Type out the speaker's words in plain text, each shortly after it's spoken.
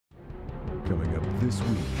Coming up this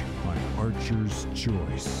week on Archer's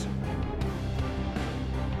Choice.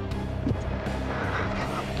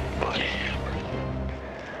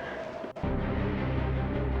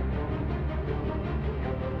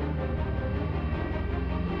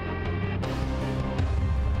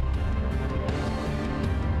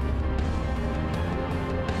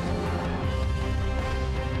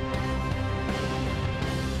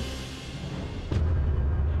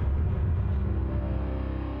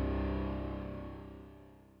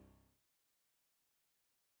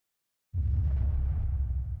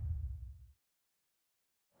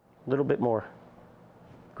 A little bit more.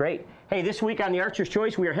 Great. Hey, this week on the Archer's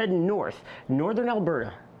Choice, we are heading north, northern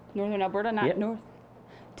Alberta. Northern Alberta, not Yep. north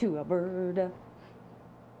to Alberta.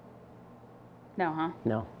 No, huh?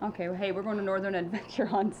 No. Okay, well, hey, we're going to Northern Adventure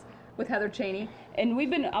Hunts with Heather Cheney. And we've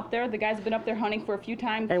been up there, the guys have been up there hunting for a few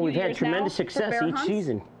times. And we've had tremendous success each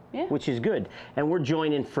season, yeah, which is good. And we're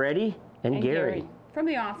joining Freddie and Gary from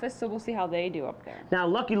the office, so we'll see how they do up there. Now,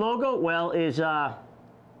 lucky logo, well, is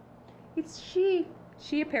It's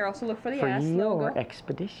She Apparel, so look for the for S your logo.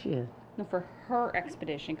 expedition. No, for her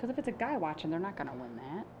expedition, because if it's a guy watching, they're not going to win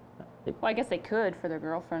that. Well, I guess they could for their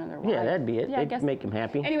girlfriend or their wife. Yeah, that'd be it. Yeah, I It'd guess. make them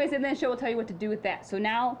happy. Anyways, and then she'll tell you what to do with that. So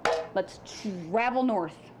now, let's travel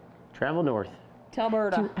north Travel north. to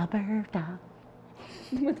Alberta. To Alberta.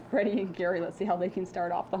 With Freddie and Gary. Let's see how they can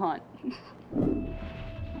start off the hunt.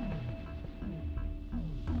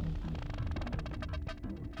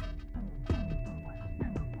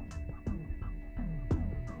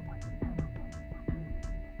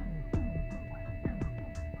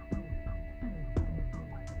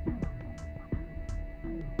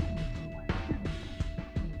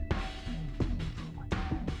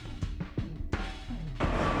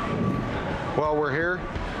 Well, we're here,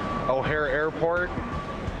 O'Hare Airport.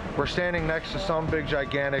 We're standing next to some big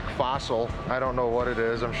gigantic fossil. I don't know what it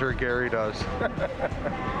is. I'm sure Gary does.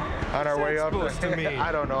 On our way up. To me?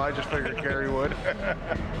 I don't know. I just figured Gary would.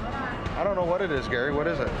 I don't know what it is, Gary. What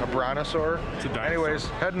is it? A brontosaur? It's a dinosaur. Anyways,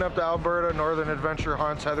 heading up to Alberta, Northern Adventure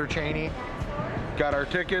Hunts, Heather Cheney. Got our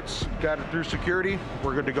tickets, got it through security.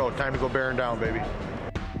 We're good to go. Time to go bearing down, baby.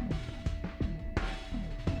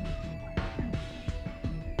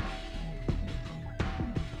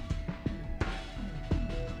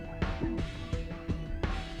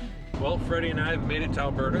 Well, Freddie and I have made it to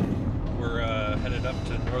Alberta. We're headed up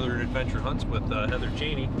to Northern Adventure Hunts with Heather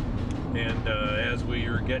Cheney. And as we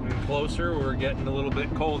are getting closer, we're getting a little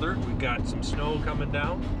bit colder. We've got some snow coming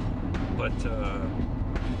down, but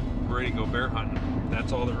we're ready to go bear hunting.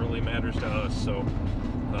 That's all that really matters to us. So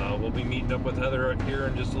we'll be meeting up with Heather here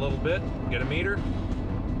in just a little bit, get a meter,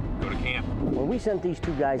 go to camp. When we sent these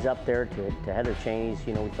two guys up there to Heather Cheney's,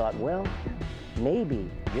 you know, we thought, well, maybe,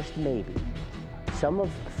 just maybe, some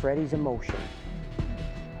of Freddie's emotion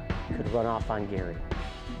could run off on Gary.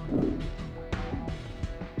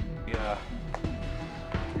 Yeah,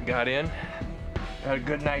 got in, had a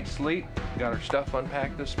good night's sleep, got our stuff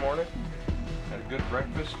unpacked this morning, had a good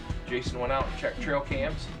breakfast. Jason went out and checked trail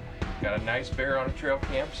cams, got a nice bear on a trail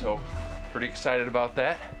cam, so pretty excited about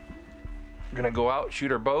that. We're gonna go out,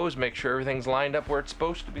 shoot our bows, make sure everything's lined up where it's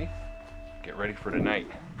supposed to be, get ready for tonight.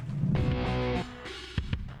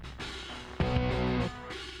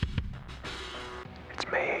 It's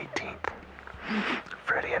May 18th.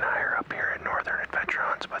 Freddie and I are up here at Northern Adventure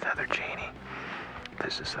Hunts with Heather Cheney.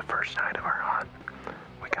 This is the first night of our hunt.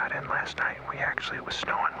 We got in last night. It was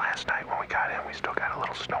snowing last night when we got in. We still got a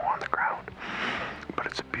little snow on the ground, but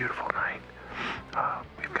it's a beautiful night.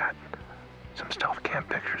 We've got some stealth cam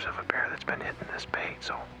pictures of a bear that's been hitting this bait,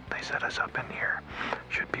 so they set us up in here.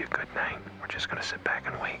 Should be a good night. We're just gonna sit back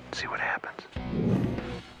and wait and see what happens.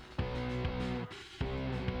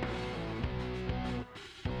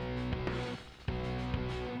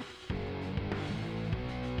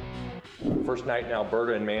 First night in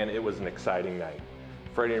Alberta, and man, it was an exciting night.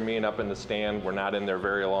 Freddie and me and up in the stand, we're not in there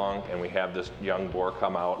very long, and we have this young boar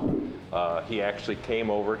come out. He actually came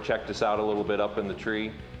over, checked us out a little bit up in the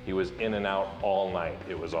tree. He was in and out all night.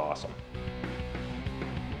 It was awesome.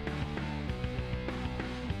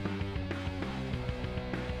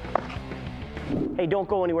 Hey, don't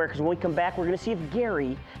go anywhere, because when we come back, we're going to see if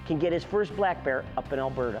Gary can get his first black bear up in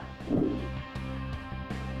Alberta.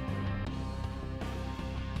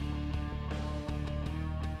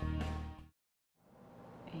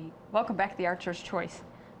 Welcome back to the Archer's Choice.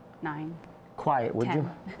 9. Quiet, would 10. you?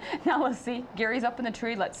 Now let's see. Gary's up in the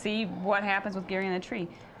tree. Let's see what happens with Gary in the tree.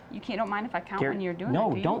 You don't mind if I count Gary, when you're doing no,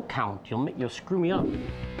 it, do you? don't count. You'll screw me up.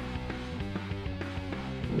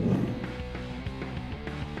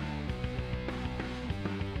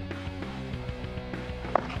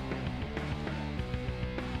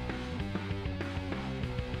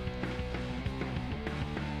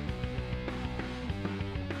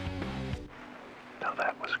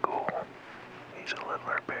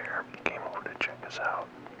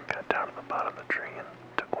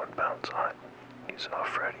 pounce on it. He saw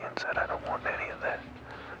Freddie and said, I don't want any of that.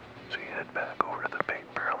 So he headed back over to the big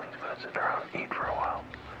barrel. He's going to sit around and eat for a while.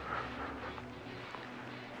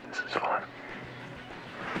 This is fun.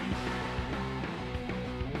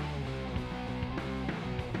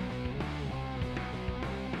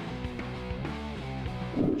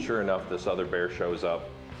 Sure enough, this other bear shows up,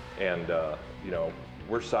 and you know,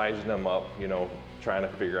 we're sizing him up, you know, trying to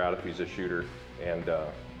figure out if he's a shooter, and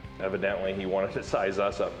evidently he wanted to size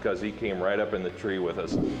us up because he came right up in the tree with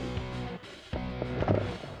us.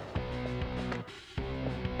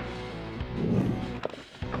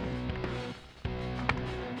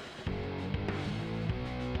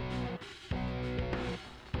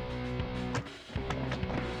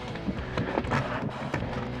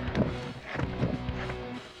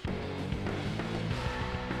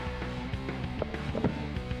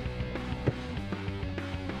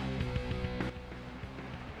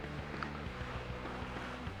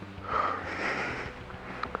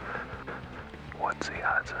 What's the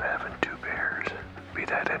odds of having two bears be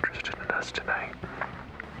that interested in us tonight?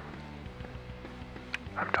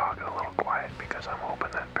 I'm talking a little quiet because I'm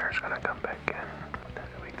hoping that bear's gonna come back in. That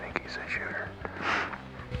we think he's a shooter.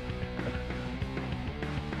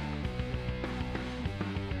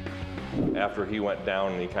 After he went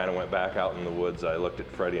down and he kind of went back out in the woods, I looked at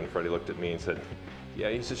Freddie, and Freddie looked at me and said, yeah,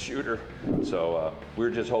 he's a shooter. So we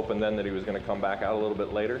were just hoping then that he was going to come back out a little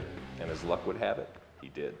bit later, and as luck would have it, he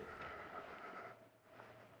did.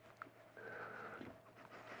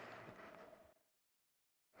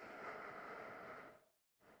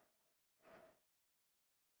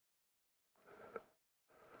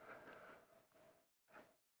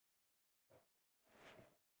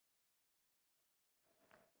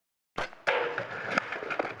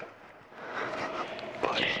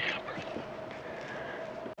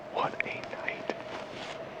 What a night.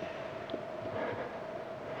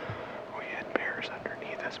 We had bears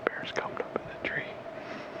underneath us, bears coming up in the tree.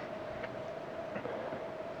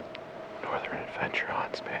 Northern adventure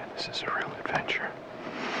hunts, man, this is a real adventure.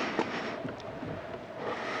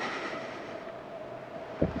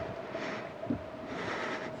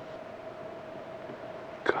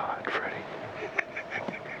 God, Freddie.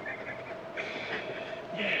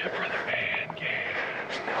 Yeah, brother man,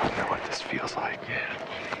 yeah. Now I know what this feels like. Yeah.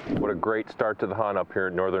 What a great start to the hunt up here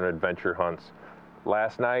at Northern Adventure Hunts.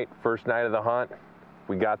 Last night, first night of the hunt,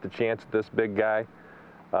 we got the chance at this big guy.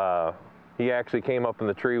 He actually came up in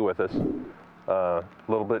the tree with us, a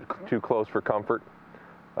little bit too close for comfort.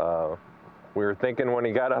 We were thinking when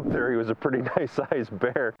he got up there he was a pretty nice sized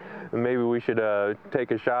bear, and maybe we should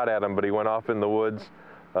take a shot at him, but he went off in the woods.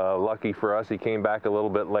 Lucky for us, he came back a little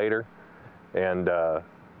bit later, and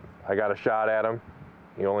I got a shot at him.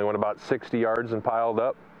 He only went about 60 yards and piled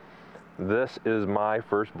up. This is my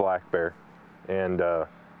first black bear, and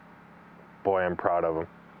boy, I'm proud of him.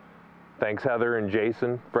 Thanks Heather and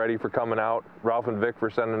Jason, Freddie for coming out, Ralph and Vic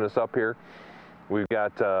for sending us up here. We've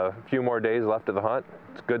got a few more days left of the hunt.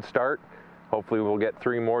 It's a good start. Hopefully we'll get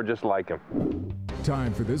 3 more just like him.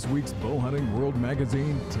 Time for this week's Bowhunting World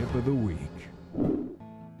Magazine Tip of the Week.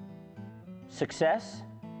 Success?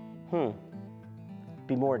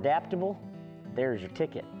 Be more adaptable? There's your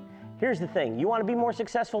ticket. Here's the thing, you want to be more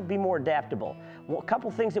successful, be more adaptable. Well, a couple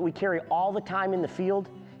things that we carry all the time in the field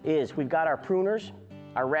is we've got our pruners,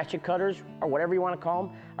 our ratchet cutters, or whatever you want to call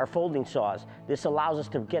them, our folding saws. This allows us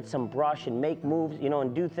to get some brush and make moves, you know,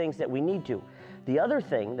 and do things that we need to. The other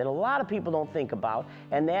thing that a lot of people don't think about,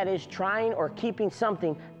 and that is trying or keeping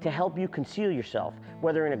something to help you conceal yourself,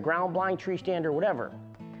 whether in a ground blind, tree stand, or whatever.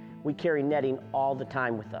 We carry netting all the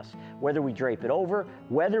time with us. Whether we drape it over,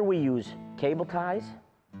 whether we use cable ties,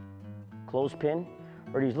 clothespin,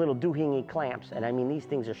 or these little doohickey clamps. And I mean, these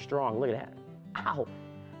things are strong. Look at that. Ow.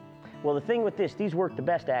 Well, the thing with this, these work the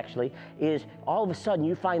best actually, is all of a sudden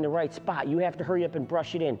you find the right spot. You have to hurry up and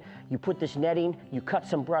brush it in. You put this netting, you cut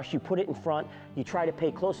some brush, you put it in front, you try to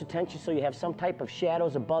pay close attention so you have some type of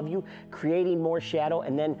shadows above you, creating more shadow,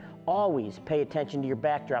 and then always pay attention to your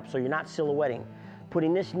backdrop so you're not silhouetting.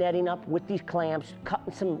 Putting this netting up with these clamps,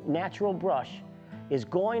 cutting some natural brush is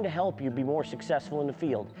going to help you be more successful in the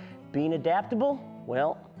field. Being adaptable,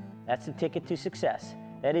 well, that's the ticket to success.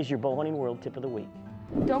 That is your Bowhunting World Tip of the Week.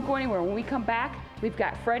 Don't go anywhere. When we come back, we've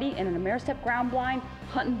got Freddie and an Ameristep ground blind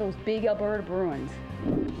hunting those big Alberta Bruins.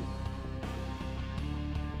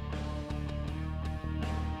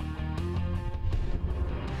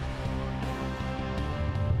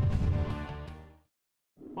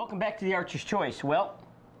 Welcome back to the Archer's Choice. Well,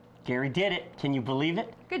 Gary did it. Can you believe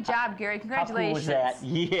it? Good job, Gary. Congratulations. How cool was that?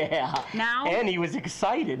 Yeah. Now, and he was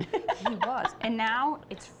excited. He was. And now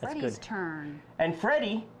it's Freddie's turn. And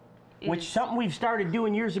Freddie which something we've started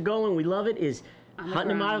doing years ago and we love it, is hunting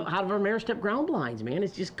them out of our mare step ground blinds, man.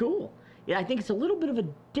 It's just cool. Yeah, I think it's a little bit of a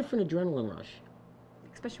different adrenaline rush.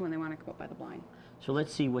 Especially when they want to come up by the blind. So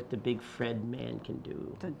let's see what the big Fred man can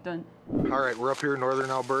do. Dun, dun. All right, we're up here in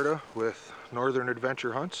northern Alberta with Northern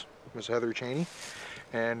Adventure Hunts, Miss Heather Cheney.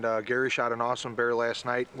 And Gary shot an awesome bear last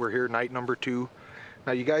night. We're here night number 2.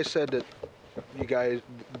 Now you guys said that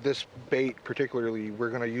this bait particularly,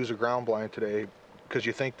 we're gonna use a ground blind today because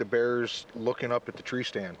you think the bear's looking up at the tree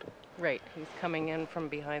stand. Right, he's coming in from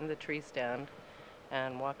behind the tree stand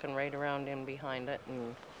and walking right around in behind it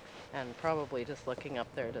and probably just looking up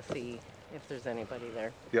there to see if there's anybody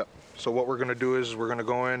there. Yep. So what we're gonna do is we're gonna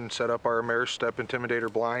go in and set up our mare step intimidator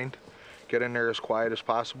blind, get in there as quiet as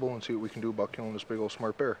possible and see what we can do about killing this big old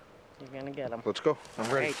smart bear. You're gonna get him. Let's go. I'm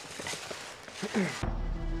ready. Right.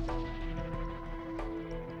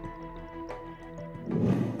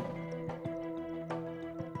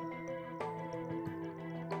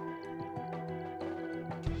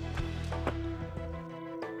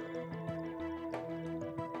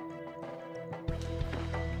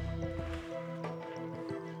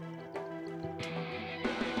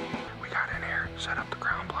 Set up the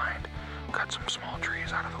ground blind, cut some small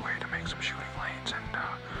trees out of the way to make some shooting lanes, and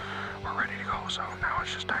we're ready to go. So now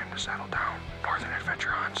it's just time to settle down. Northern Adventure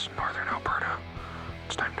Hunts, Northern Alberta.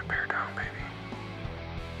 It's time to bear down, baby.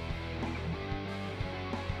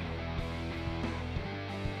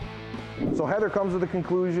 So Heather comes to the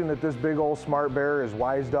conclusion that this big old smart bear is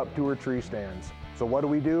wised up to her tree stands. So what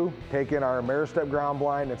do? Take in our mare step ground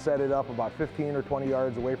blind and set it up about 15 or 20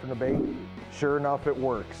 yards away from the bait. Sure enough, it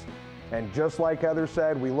works. And just like Heather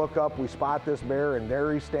said, we look up, we spot this bear, and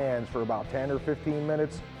there he stands for about 10 or 15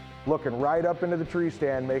 minutes, looking right up into the tree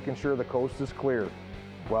stand, making sure the coast is clear.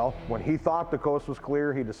 Well, when he thought the coast was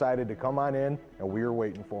clear, he decided to come on in, and we were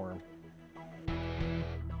waiting for him.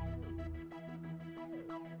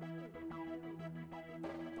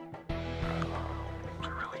 It's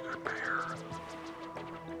a really good bear.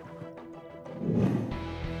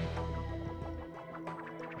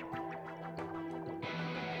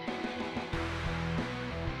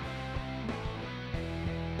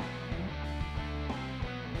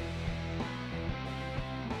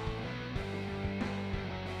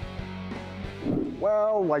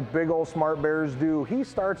 Well, like big old smart bears do, he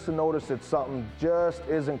starts to notice that something just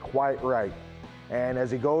isn't quite right. And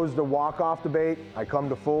as he goes to walk off the bait, I come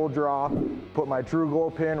to full draw, put my True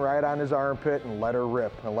Glow pin right on his armpit and let her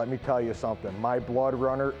rip. And let me tell you something, my blood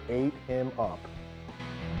runner ate him up.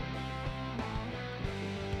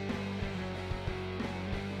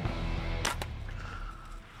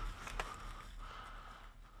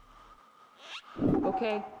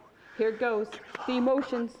 Okay, here it goes. The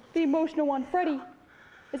emotions, the emotional one. Freddie,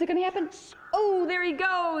 is it gonna happen? Oh, there he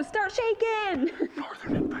goes. Start shaking.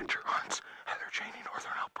 Northern Adventure Hunts, Heather Cheney,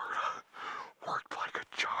 Northern Alberta. Worked like a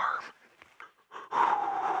charm.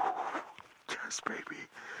 Yes, baby.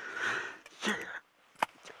 Yeah.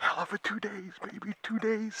 Hell of a 2 days, baby. 2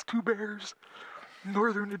 days, 2 bears.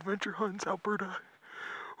 Northern Adventure Hunts, Alberta.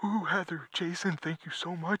 Ooh, Heather, Jason, thank you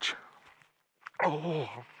so much. Oh.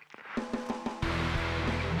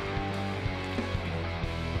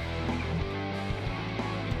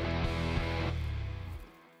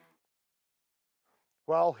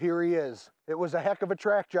 Well, here he is. It was a heck of a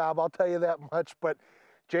track job, I'll tell you that much, but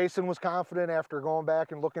Jason was confident after going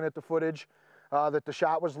back and looking at the footage that the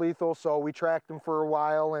shot was lethal, so we tracked him for a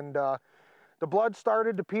while, and the blood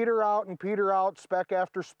started to peter out, speck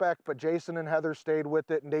after speck, but Jason and Heather stayed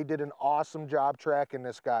with it, and they did an awesome job tracking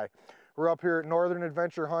this guy. We're up here at Northern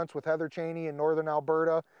Adventure Hunts with Heather Cheney in Northern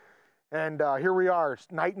Alberta, and here we are,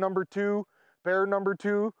 night number 2, bear number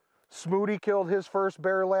 2. Smoody killed his first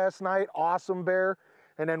bear last night, awesome bear.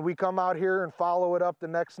 And then we come out here and follow it up the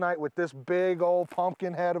next night with this big old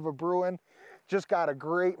pumpkin head of a Bruin. Just got a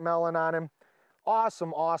great melon on him.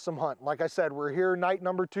 Awesome, awesome hunt. Like I said, we're here night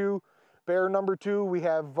number 2, bear number 2. We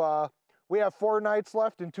have 4 nights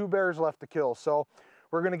left and 2 bears left to kill. So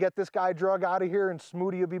we're gonna get this guy drug out of here and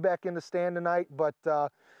Smoody will be back in the stand tonight. But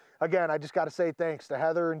again, I just gotta say thanks to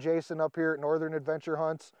Heather and Jason up here at Northern Adventure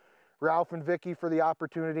Hunts, Ralph and Vicky for the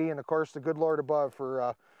opportunity, and of course the good Lord above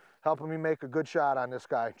for helping me make a good shot on this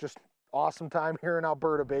guy. Just awesome time here in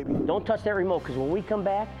Alberta, baby. Don't touch that remote, because when we come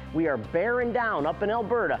back, we are bearing down up in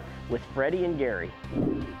Alberta with Freddie and Gary.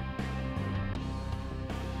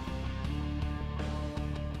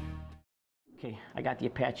 Okay, I got the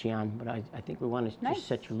Apache on, but I think we want to just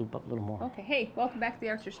set your loop up a little more. Okay, hey, welcome back to the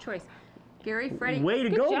Archer's Choice. Gary, Freddie, way to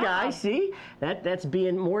good go, job. guys. See, that's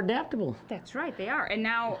being more adaptable. That's right, they are. And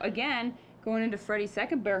now, again, Going into Freddie's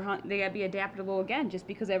second bear hunt, they gotta be adaptable again, just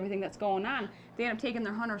because of everything that's going on. They end up taking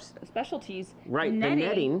their hunter specialties, Right, the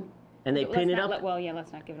netting, and they pin it up. Well, yeah,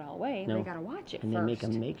 let's not give it all away. No. They gotta watch it and first. they make a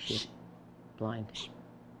makeshift blind,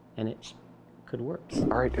 and it could work.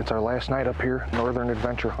 All right, it's our last night up here. Northern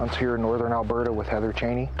Adventure Hunts here in northern Alberta with Heather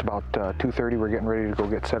Cheney. It's about 2:30. We're getting ready to go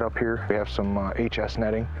get set up here. We have some HS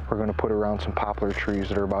netting. We're going to put around some poplar trees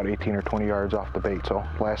that are about 18 or 20 yards off the bait. So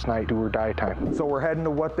last night, do or die time. So we're heading to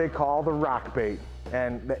what they call the rock bait.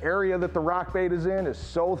 And the area that the rock bait is in is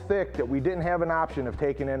so thick that we didn't have an option of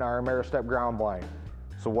taking in our Ameristep ground blind.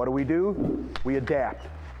 So what do? We adapt.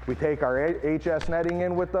 We take our HS netting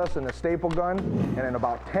in with us and a staple gun, and in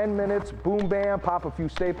about 10 minutes, boom, bam, pop a few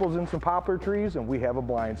staples in some poplar trees, and we have a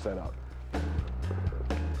blind set up.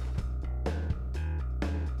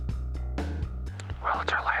 Well,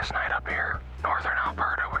 it's our last night up here, northern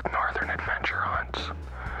Alberta with Northern Adventure Hunts.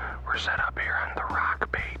 We're set up here on the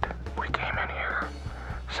rock bait. We came in here,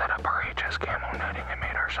 set up our HS camo netting, and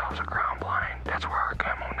made ourselves a ground blind. That's where our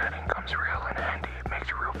camo netting comes real in handy. It makes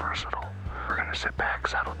it real versatile. We're gonna sit back,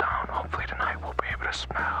 settle down. Hopefully tonight we'll be able to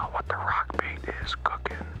smell what the rock bait is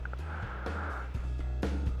cooking.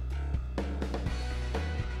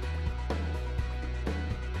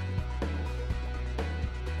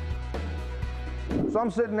 So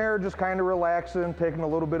I'm sitting there just kind of relaxing, taking a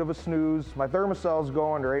little bit of a snooze. My thermocell's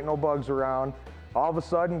going, there ain't no bugs around. All of a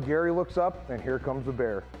sudden, Gary looks up, and here comes the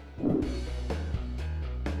bear.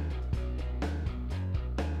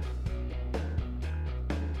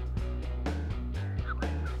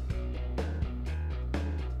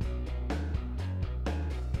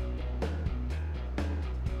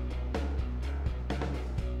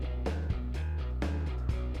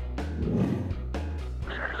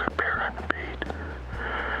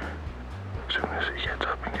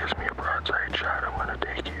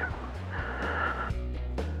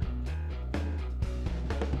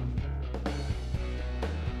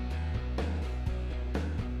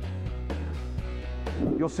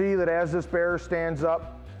 You'll see that as this bear stands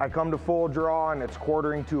up, I come to full draw and it's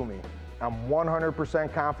quartering to me. I'm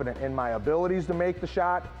 100% confident in my abilities to make the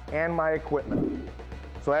shot and my equipment.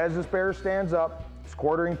 So as this bear stands up, it's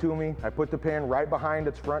quartering to me, I put the pin right behind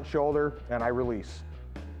its front shoulder and I release.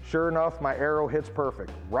 Sure enough, my arrow hits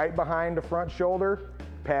perfect. Right behind the front shoulder,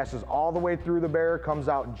 passes all the way through the bear, comes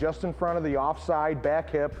out just in front of the offside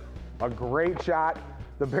back hip. A great shot.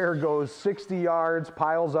 The bear goes 60 yards,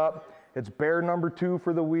 piles up. It's bear number 2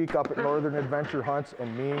 for the week up at Northern Adventure Hunts,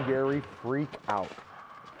 and me and Gary freak out.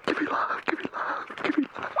 Give me love, give me love, give me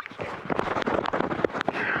love.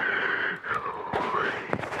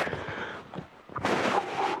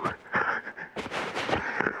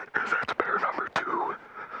 That's bear number 2.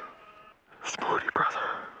 Smoothie, brother.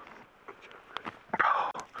 Oh,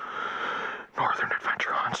 Northern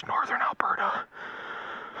Adventure Hunts, Northern Alberta.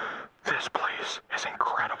 This place is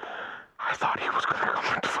incredible. I thought he was going to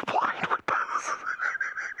come into the blind with us.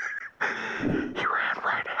 He ran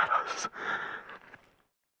right at us.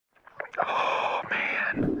 Oh,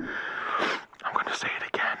 man. I'm going to say it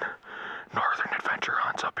again. Northern Adventure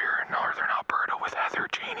Hunts up here in Northern Alberta with Heather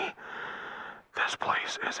Cheney. This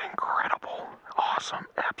place is incredible. Awesome.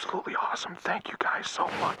 Absolutely awesome. Thank you guys so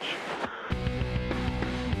much.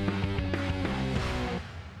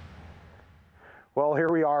 Well, here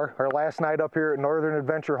we are, our last night up here at Northern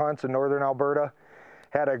Adventure Hunts in Northern Alberta.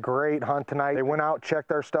 Had a great hunt tonight. They went out,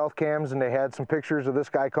 checked our stealth cams, and they had some pictures of this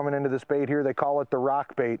guy coming into this bait here. They call it the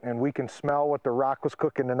rock bait, and we can smell what the rock was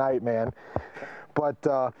cooking tonight, man. But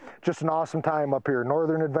just an awesome time up here.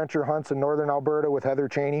 Northern Adventure Hunts in Northern Alberta with Heather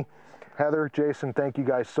Cheney. Heather, Jason, thank you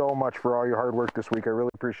guys so much for all your hard work this week. I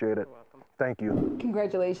really appreciate it. You're welcome. Thank you.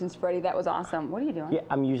 Congratulations, Freddie. That was awesome. What are you doing? Yeah,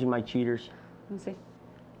 I'm using my cheaters. Let me see.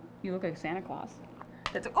 You look like Santa Claus.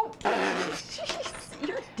 That's oh, jeez,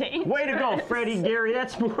 you're dangerous. Way to go, Freddie, Gary.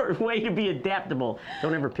 That's more way to be adaptable.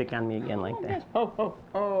 Don't ever pick on me again like that.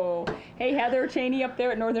 Oh. Hey, Heather Cheney up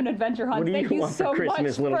there at Northern Adventure Hunts. What do you Thank you want for so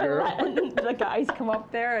Christmas, much little for girl? letting the guys come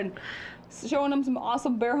up there and showing them some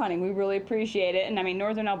awesome bear hunting. We really appreciate it. And I mean,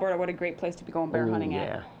 Northern Alberta, what a great place to be going bear hunting yeah.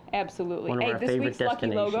 at. Absolutely. One of Hey, our this favorite week's lucky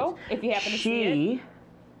logo, if you happen to see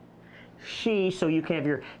it. So you can have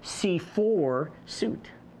your C4 suit.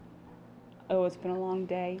 Oh, it's been a long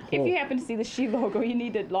day. Cool. If you happen to see the she logo, you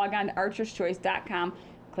need to log on to archerschoice.com,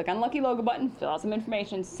 click on Lucky Logo button, fill out some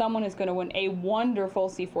information. Someone is going to win a wonderful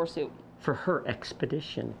C4 suit. For her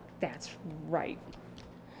expedition. That's right.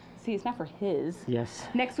 See, it's not for his. Yes.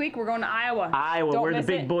 Next week, we're going to Iowa. Iowa, Don't where the miss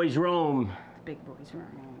big it. boys roam. Big boys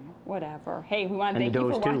roam. Whatever. Hey, we want to And thank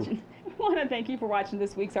the you for does, too. watching. We want to thank you for watching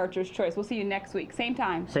this week's Archer's Choice. We'll see you next week, same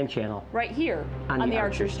time, Same channel. right here On on the the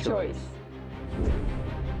Archer's Archer's Choice.